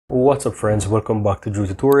What's up friends, welcome back to Drew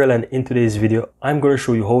Tutorial, and in today's video I'm going to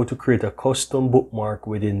show you how to create a custom bookmark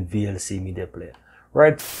within VLC Media Player.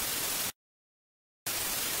 Right,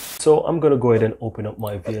 so I'm going to go ahead and open up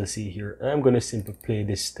my VLC here and I'm going to simply play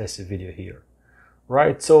this test video here.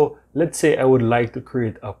 Right, so let's say I would like to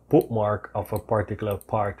create a bookmark of a particular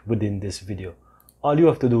part within this video. All you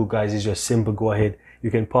have to do, guys, is just simply go ahead.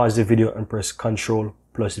 You can pause the video and press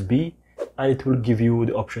Ctrl+B and it will give you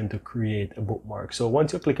the option to create a bookmark. So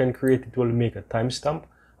once you click on create, it will make a timestamp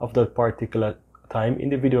of that particular time in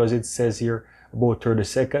the video, as it says here, about 30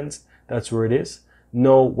 seconds. That's where it is.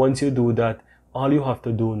 Now once you do that, all you have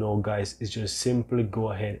to do now, guys, is just simply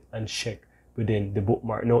go ahead and check within the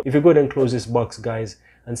bookmark. Now if you go ahead and close this box, guys,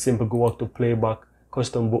 and simply go out to playback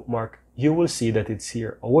custom bookmark, you will see that it's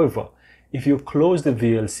here. However, if you close the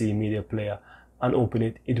VLC media player and open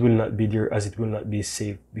it, it will not be there, as it will not be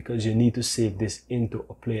saved, because you need to save this into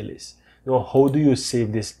a playlist. Now how do you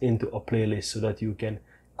save this into a playlist so that you can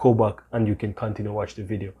go back and you can continue watch the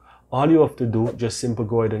video? All you have to do, just simply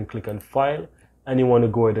go ahead and click on file, and you want to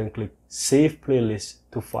go ahead and click save playlist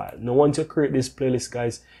to file. Now once you create this playlist,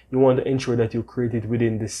 guys, you want to ensure that you create it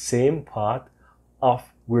within the same path of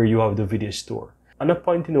where you have the video store. And a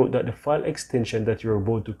point to note that the file extension that you're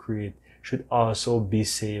about to create should also be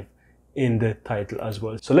saved in the title as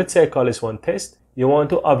well. So let's say I call this one test. You want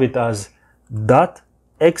to have it as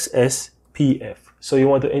 .xspf. So you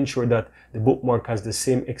want to ensure that the bookmark has the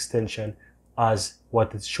same extension as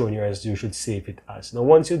what it's showing here, as you should save it as. Now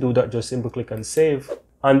once you do that, just simply click on save,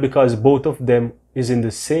 and because both of them is in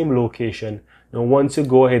the same location, now once you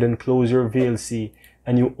go ahead and close your VLC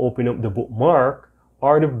and you open up the bookmark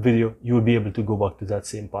or the video, you will be able to go back to that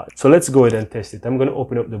same path. So let's go ahead and test it. I'm going to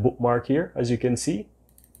open up the bookmark here, as you can see.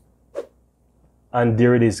 And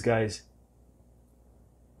there it is, guys.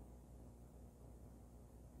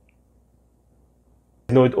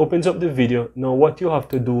 Now it opens up the video. Now what you have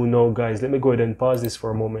to do now, guys, let me go ahead and pause this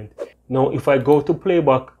for a moment. Now if I go to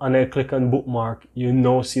playback and I click on bookmark, you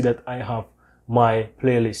now see that I have my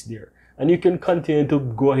playlist there. And you can continue to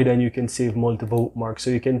go ahead and you can save multiple bookmarks. So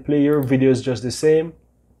you can play your videos just the same.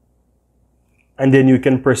 And then you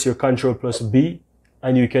can press your Ctrl+B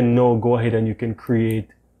and you can now go ahead and you can create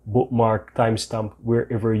bookmark timestamp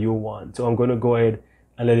wherever you want. So I'm going to go ahead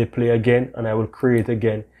and let it play again, and I will create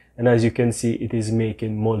again, and as you can see, it is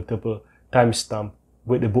making multiple timestamp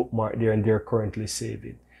with the bookmark there, and they're currently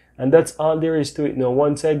saving. And that's all there is to it. Now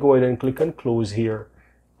once I go ahead and click on close here,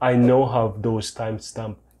 I now have those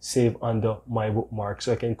timestamp saved under my bookmark.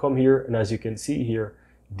 So I can come here, and as you can see here,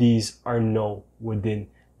 these are now within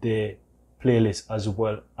the playlist as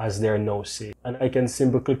well, as they're now saved. And I can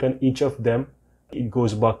simply click on each of them. It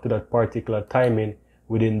goes back to that particular timing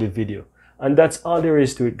within the video. And that's all there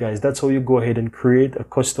is to it, guys. That's how you go ahead and create a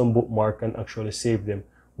custom bookmark and actually save them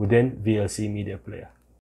within VLC Media Player.